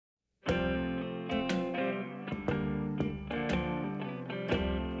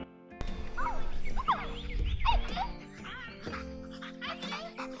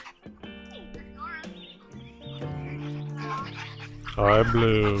Hi,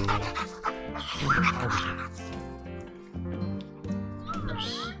 Blue.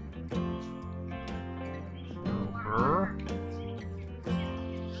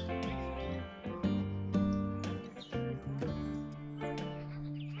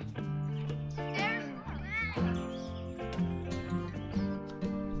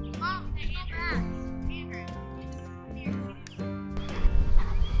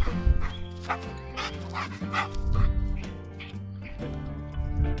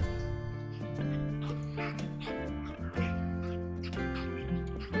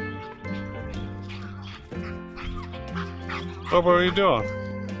 Wilbur. What are you doing?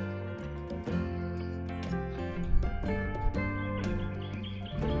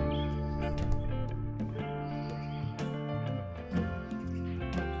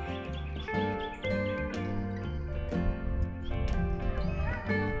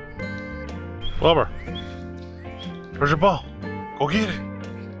 Wilbur, where's your ball? Go get it.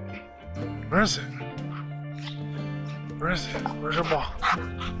 Where is it? Where is it? Where's your ball?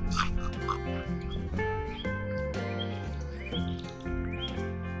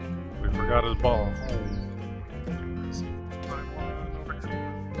 We forgot his ball.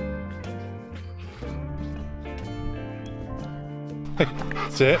 Hey,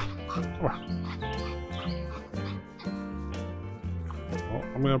 sit. Come on. Well,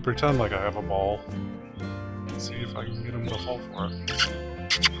 I'm gonna pretend like I have a ball. Let's see if I can get him to fall for it.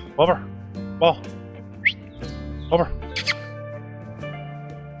 Over. Ball. Over.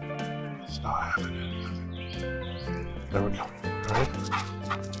 It's not happening. There we go. Ready?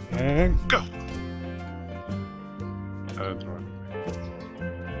 And go. That's right.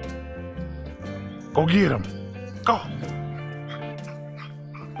 Go get him. Go.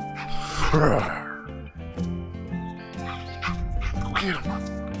 Go get him.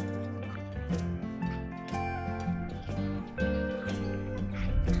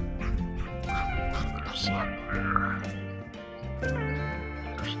 There's some there.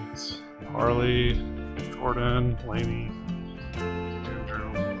 There's Harley, Jordan, Laney,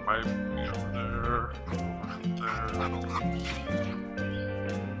 Andrew might be over there.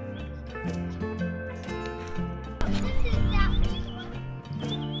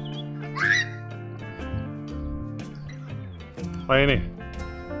 Laney,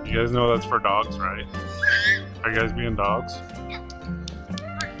 you guys know that's for dogs, right? Are you guys being dogs?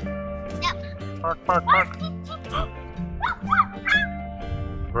 Bark, bark, bark.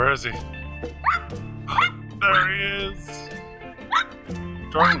 Where is he? There he is.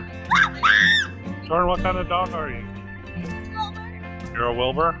 Jordan. Jordan, what kind of dog are you? You're a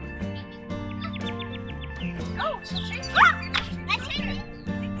Wilbur? Oh,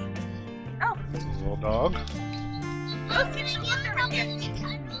 This is a little dog.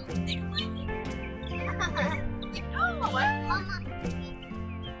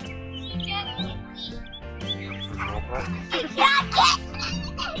 He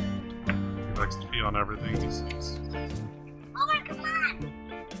likes to pee on everything he sees. Omar, come on!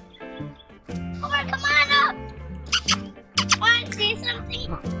 Omar, come on up! Want to see something? See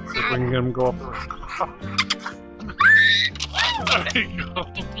if we can get him to go up the road. There he goes.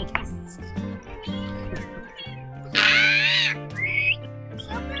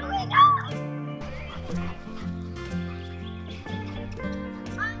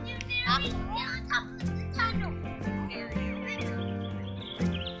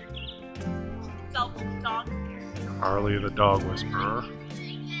 Harley the dog whisperer.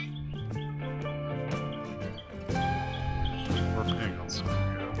 We're paying on some here.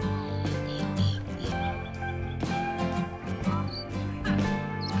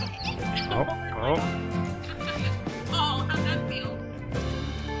 Oh, oh. Oh, how'd that feel?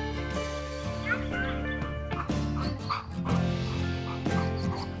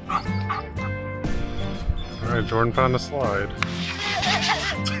 Alright, Jordan found a slide.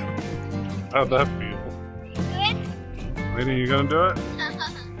 How'd that feel? Lady, you gonna do it?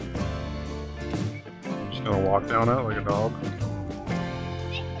 Just gonna walk down it like a dog?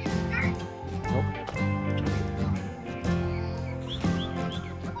 Nope.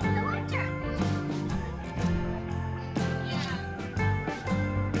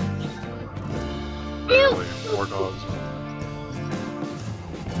 Barely 4 dogs.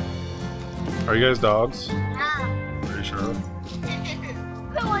 Are you guys dogs? Yeah. Are you sure?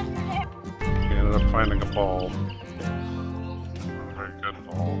 She ended up finding a ball. A very good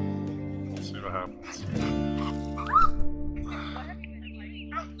ball. We'll see what happens.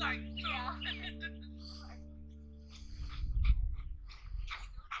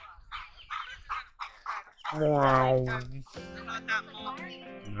 Wow.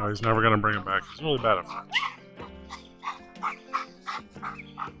 No, he's never gonna bring it back. He's really bad at French.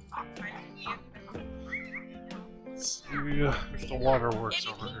 see if the water works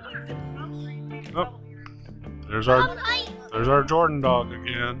over here. Oh, there's our Jordan dog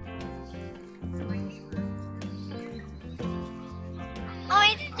again. Oh,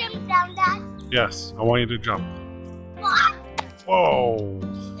 I just jumped down, Dad. Yes, I want you to jump. What? Whoa!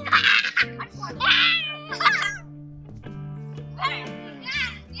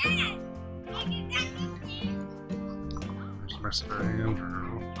 There's Mr.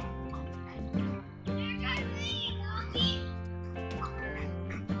 Andrew.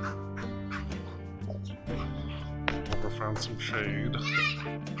 Never found some shade.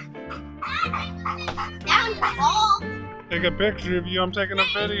 Down the ball. Take a picture of you. I'm taking a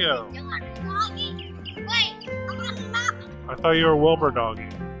video. Wait, I'm on the map. I thought you were Wilbur doggy.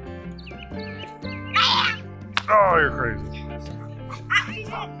 Oh, you're crazy.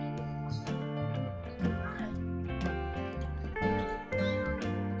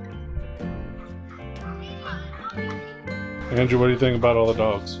 Andrew, what do you think about all the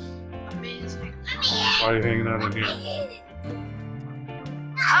dogs? Amazing. Why are you hanging out in here?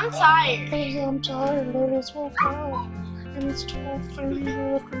 I'm tired. Because I'm tired. It's 12 o'clock. And it's 12:30 in the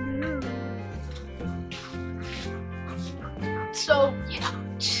afternoon. So, yeah.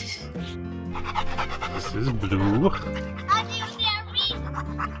 This is Blue. How do you dare me?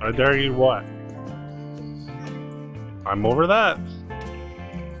 I dare you what? I'm over that.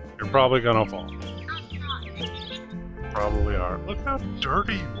 You're probably gonna fall. Probably are. Look how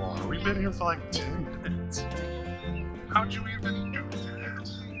dirty you are. We've been here for like 10 minutes. How'd you even do that?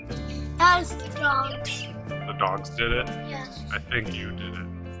 That was the dogs. The dogs did it? Yes. I think you did it.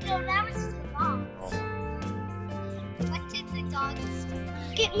 No, that was the dogs. Oh. What did the dogs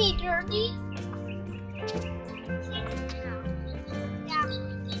get me dirty? Yeah.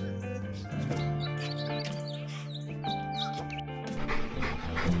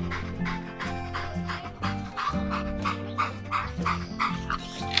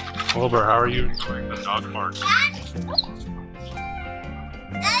 Wilbur, how are you enjoying the dog park? Dad?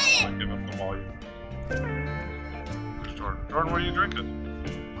 I'll give up the volume. There's Jordan. Jordan, what are you drinking?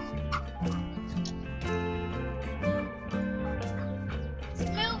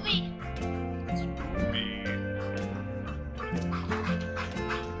 Smoothie.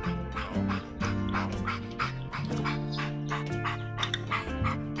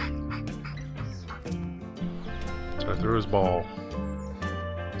 So I threw his ball.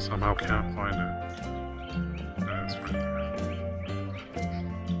 Somehow can't find it. And it's right there.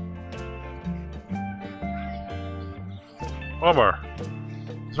 Wilbur!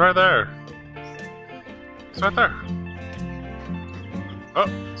 It's right there. It's right there. Oh,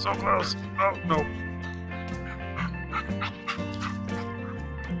 so close. Oh, no.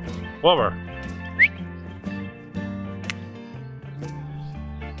 Wilbur.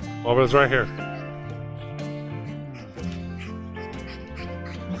 Wilbur's right here.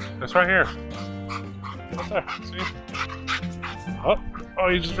 It's right here. Right there. See? Oh,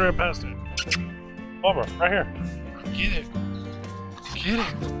 you just ran past it. Wilbur, right here. Get it. Get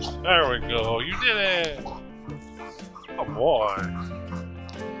it. There we go. You did it. Oh boy.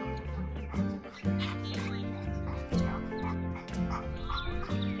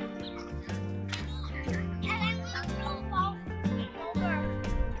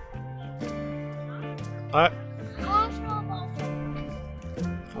 What?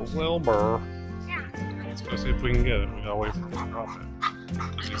 For Wilbur. Yeah. Let's go see if we can get it. We gotta wait for him to drop it.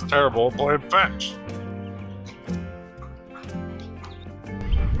 Because he's terrible at playing fetch.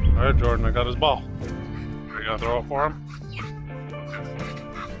 Alright, Jordan, I got his ball. Are you gonna throw it for him?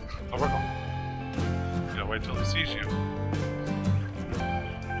 Over. You gotta wait till he sees you.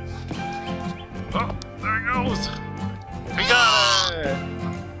 Oh, there he goes! He got it!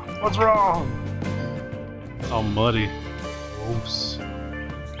 What's wrong? It's all muddy. Oops.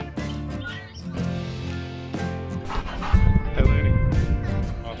 Hey, lady.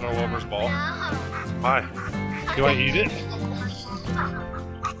 Wanna throw Wilbur's ball? Hi. You wanna eat it?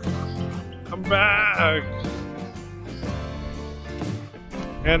 Come back!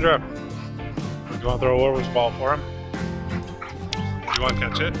 Andrew, you want to throw Wilbur's ball for him? You want to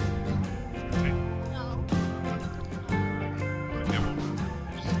catch it? No.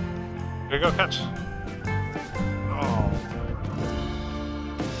 Here you go, catch. Oh.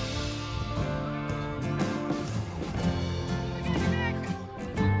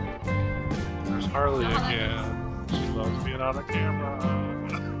 There's Harley again. She loves being on the camera.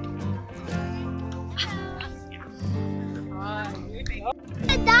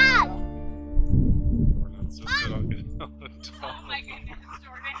 The dog. We're not so good on getting on the top. Oh my goodness,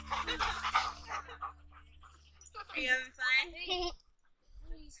 Jordan. Are you having fun?